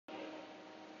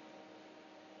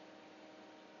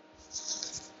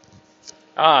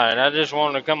Alright, I just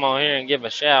wanted to come on here and give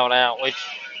a shout out, which,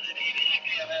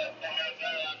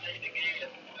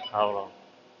 hold on.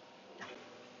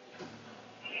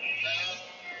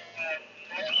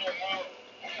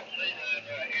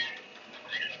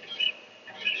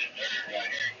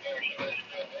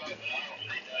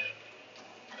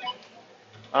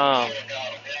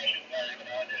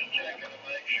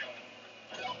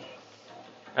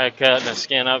 I cutting and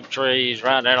skin up trees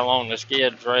right there along the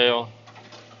skid trail,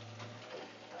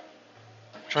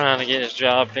 trying to get this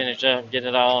job finished up, get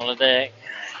it all on the deck.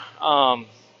 Um,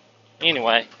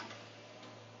 anyway,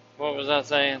 what was I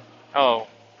saying? Oh,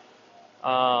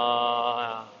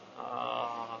 uh,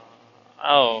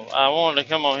 I wanted to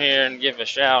come on here and give a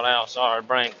shout out, sorry,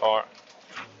 brain fart,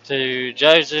 to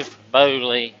Joseph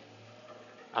Bowley.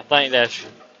 I think that's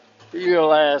your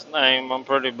last name. I'm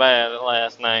pretty bad at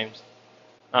last names.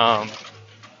 Um,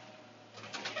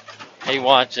 he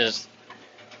watches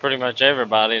pretty much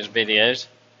everybody's videos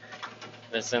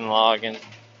that's in logging.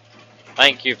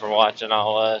 Thank you for watching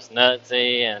all us,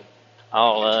 Nutsy, and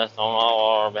all us on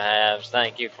all our behalves.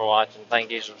 Thank you for watching.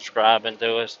 Thank you for subscribing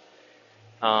to us.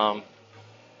 Um,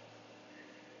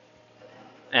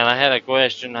 and I had a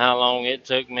question how long it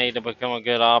took me to become a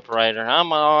good operator.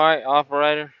 I'm an alright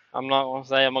operator. I'm not going to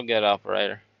say I'm a good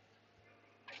operator.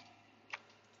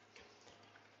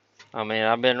 I mean,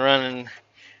 I've been running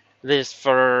this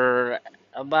for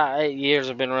about 8 years.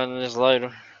 I've been running this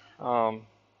loader.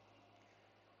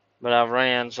 But I've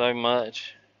ran so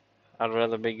much, I'd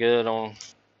rather be good on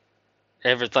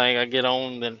everything I get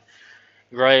on than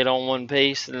great on one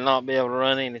piece and not be able to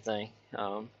run anything.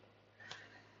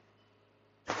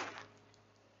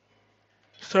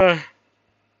 So,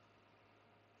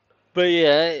 but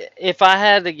yeah, if I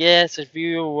had to guess, if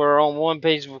you were on one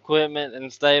piece of equipment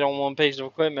and stayed on one piece of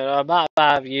equipment about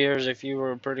 5 years, if you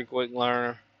were a pretty quick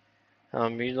learner,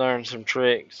 you learn some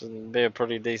tricks and be a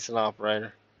pretty decent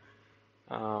operator.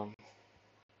 Um,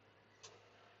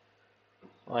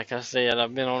 like I said,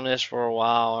 I've been on this for a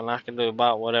while and I can do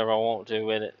about whatever I want to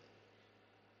with it.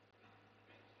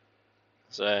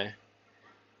 So,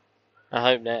 I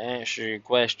hope that answers your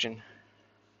question.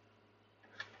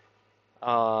 There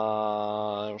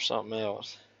was something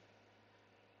else.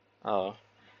 Oh,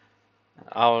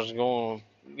 I was going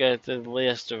to go through the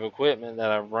list of equipment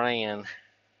that I ran.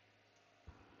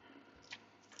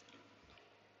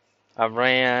 I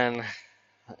ran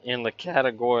in the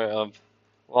category of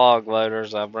log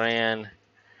loaders. I ran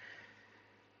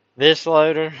this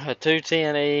loader, a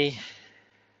 210E,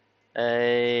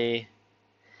 a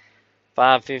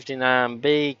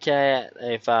 559B cat,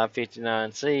 a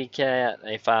 559C cat,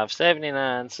 a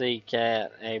 579C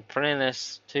cat, a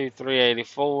Prentice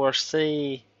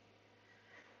 2384C,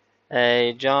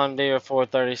 a John Deere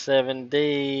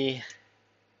 437D.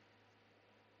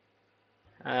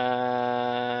 I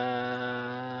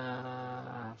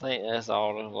think that's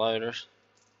all the loaders.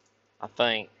 I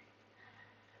think.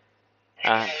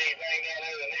 I,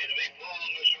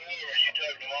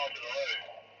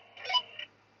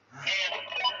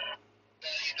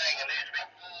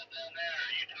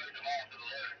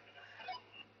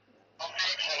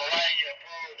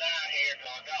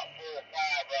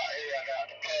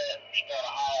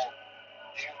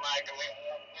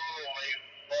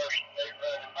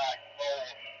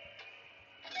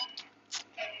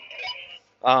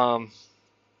 um,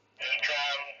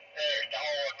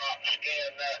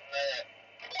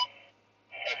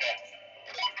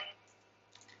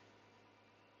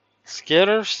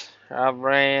 Skitters. I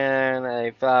ran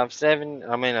a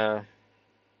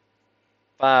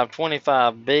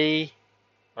 525B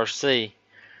or C,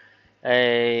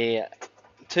 a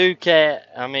two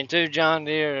John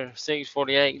Deere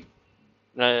 648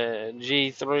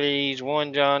 G3s,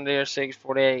 one John Deere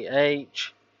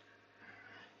 648H.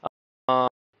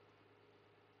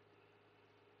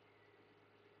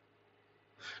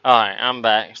 All right, I'm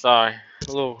back. Sorry,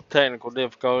 a little technical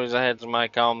difficulties. I had somebody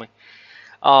call me.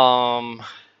 I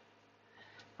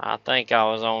think I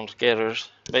was on skitters,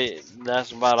 but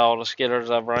that's about all the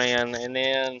skitters I've ran. And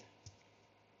then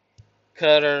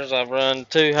cutters, I've run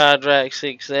two Hydrac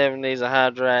 670s, a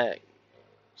Hydrac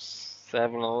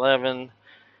 711,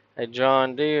 a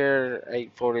John Deere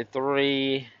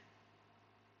 843,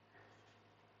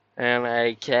 and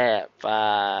a Cat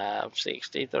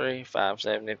 563,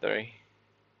 573.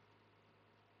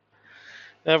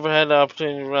 Never had the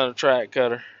opportunity to run a track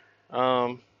cutter.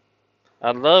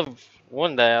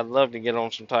 One day I'd love to get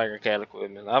on some Tiger Cat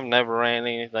equipment. I've never ran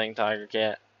anything Tiger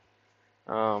Cat.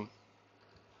 Um,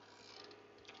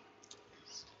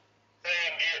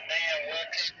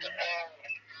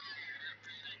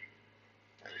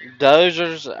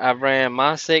 Dozers, I ran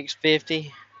my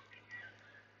 650,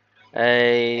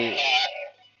 a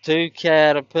two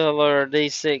Caterpillar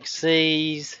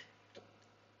D6Cs,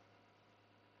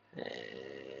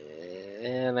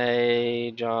 and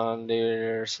a John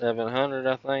Deere 700,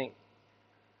 I think.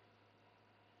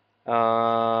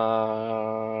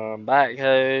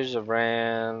 Backhoes, I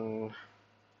ran,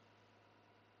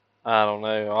 I don't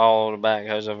know, all the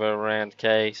backhoes I've ever ran the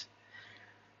case.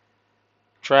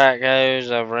 Track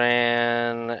hose, I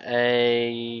ran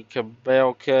a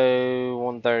Cabelco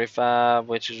 135,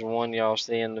 which is the one y'all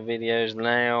see in the videos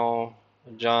now.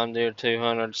 A John Deere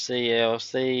 200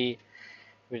 CLC,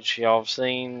 which y'all have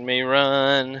seen me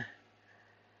run.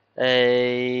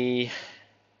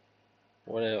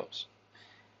 What else?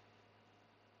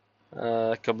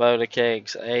 Kubota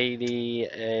KX80,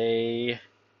 a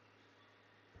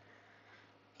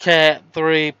Cat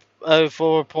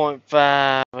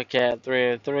 304.5, a Cat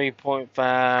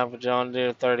 303.5, a John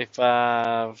Deere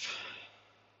 35.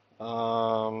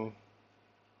 I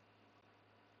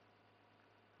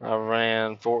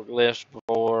ran forklifts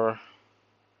before,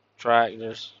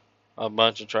 tractors, a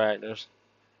bunch of tractors.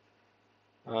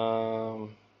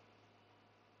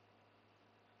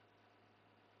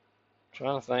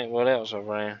 Trying to think what else I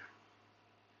ran.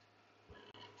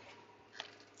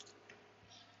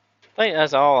 I think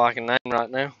that's all I can name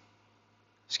right now.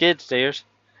 Skid steers.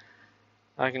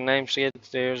 I can name skid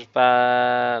steers.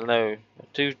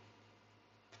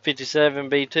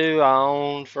 257B2 I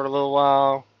owned for a little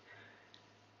while.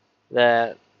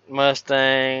 That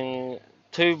Mustang,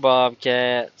 two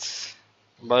Bobcats.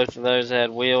 Both of those had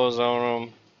wheels on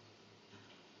them.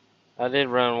 I did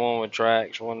run one with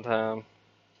tracks one time.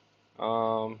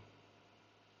 I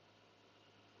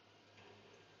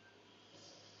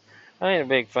ain't a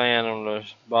big fan of the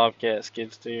Bobcat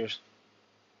skid steers.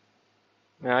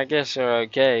 Now, I guess they're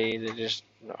okay. They just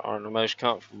aren't the most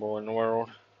comfortable in the world.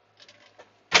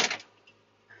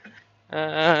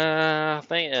 I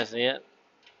think that's it.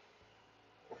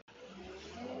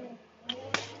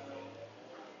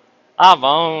 I've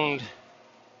owned,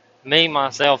 me,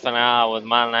 myself, and I, with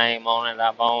my name on it,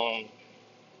 I've owned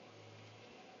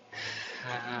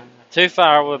two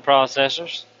firewood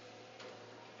processors.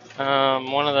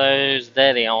 One of those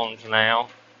Daddy owns now.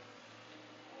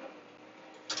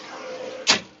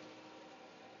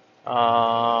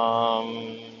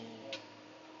 Um,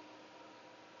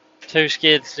 Two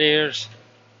skid steers.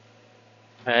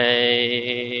 The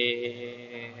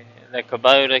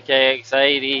Kubota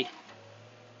KX80.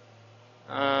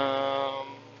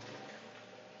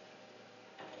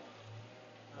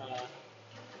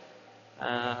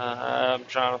 I'm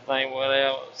trying to think what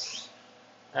else.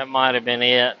 That might have been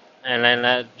it. And then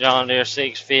that John Deere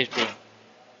 650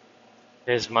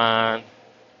 is mine.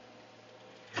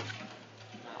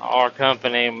 Our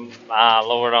company,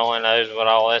 Lord only knows what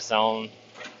all that's on.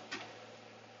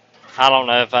 I don't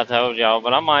know if I told y'all,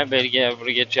 but I might be able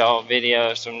to get y'all a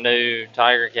video of some new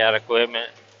Tiger Cat equipment.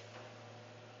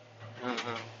 I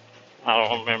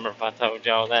don't remember if I told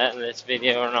y'all that in this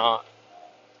video or not.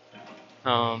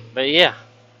 But yeah,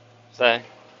 so,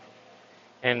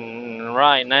 and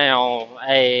right now,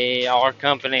 our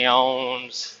company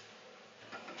owns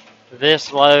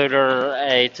this loader,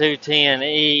 a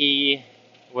 210E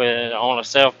on a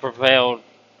self-propelled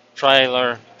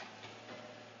trailer,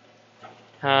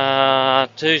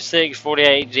 two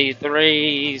 648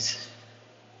 G3s,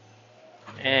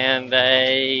 and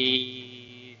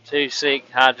a two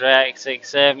 6 Hydrac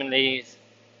 670s,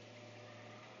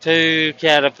 two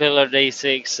Caterpillar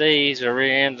D6Cs. The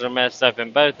rear ends are messed up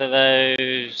in both of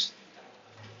those.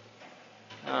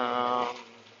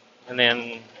 And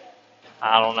then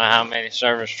I don't know how many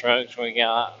service trucks we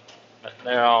got, but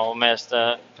they're all messed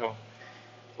up. So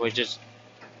we just,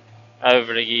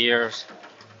 over the years,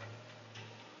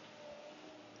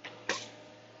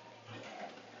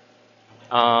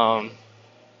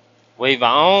 we've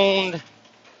owned,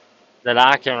 that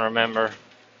I can remember,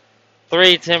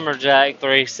 three Timberjack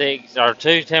 36 or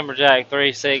two Timberjack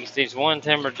 360s, one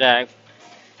Timberjack,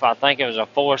 I think it was a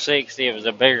 460, it was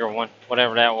a bigger one,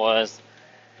 whatever that was.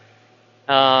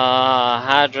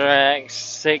 Hydrac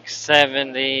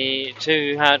 670,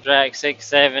 two Hydrac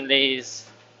 670s,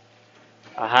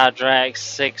 a Hydrac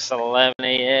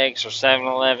 611EX or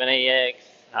 711EX.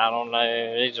 I don't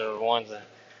know. These are the ones that.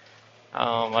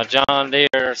 A John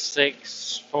Deere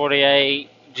 648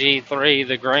 G3,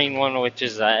 the green one, which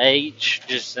is a H,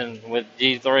 just with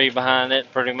G3 behind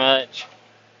it, pretty much.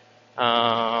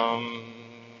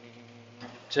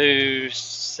 Two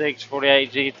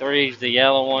 648 G3s, the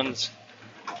yellow ones.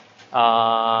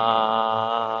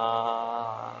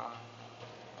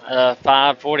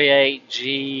 548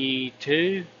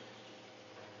 G2,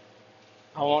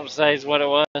 I want to say is what it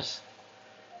was.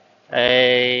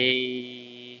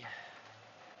 A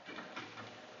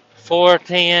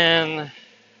 410,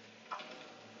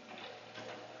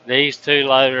 these two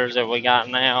loaders that we got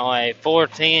now, a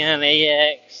 410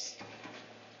 EX,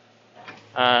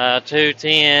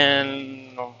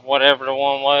 210, whatever the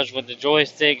one was with the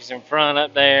joysticks in front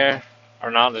up there, or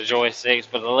not the joysticks,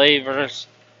 but the levers.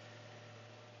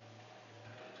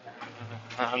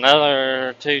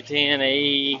 Another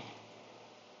 210E.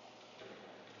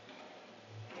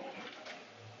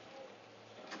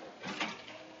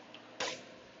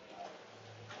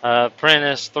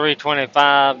 Apprentice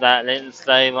 325, that didn't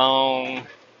stay long.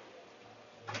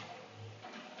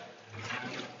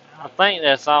 I think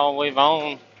that's all we've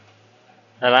owned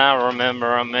that I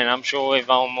remember. I mean, I'm sure we've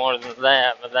owned more than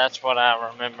that, but that's what I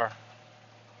remember.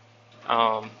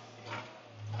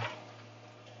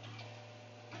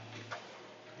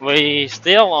 We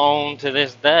still own to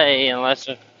this day, unless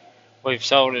we've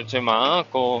sold it to my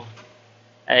uncle,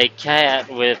 a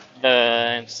cat with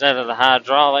instead of the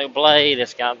hydraulic blade,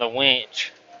 it's got the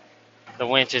winch. The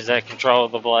winches that control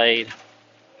the blade.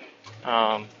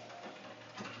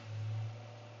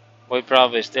 We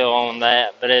probably still own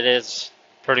that, but it is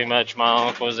pretty much my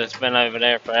uncle's. It's been over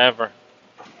there forever.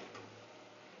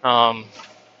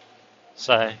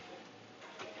 So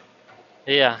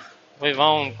yeah, we've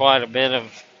owned quite a bit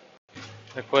of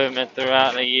equipment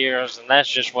throughout the years, and that's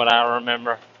just what I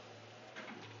remember.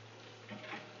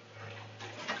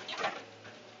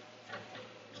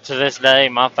 To this day,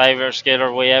 my favorite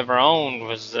skidder we ever owned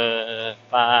was the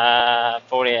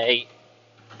 548.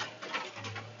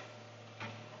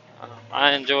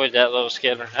 I enjoyed that little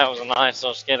skidder. That was a nice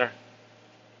little skidder.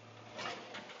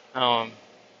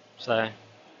 So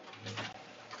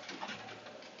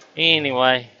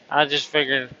anyway, I just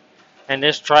figured, and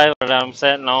this trailer that I'm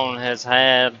sitting on has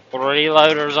had 3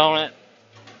 loaders on it.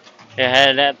 It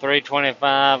had that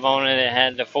 325 on it, it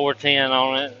had the 410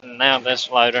 on it, and now this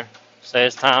loader. So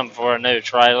it's time for a new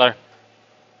trailer.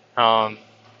 So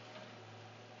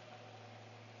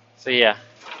yeah.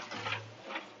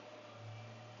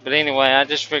 But anyway, I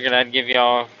just figured I'd give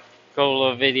y'all a cool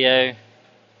little video,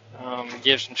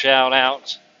 give some shout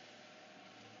outs,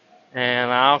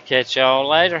 and I'll catch y'all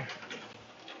later.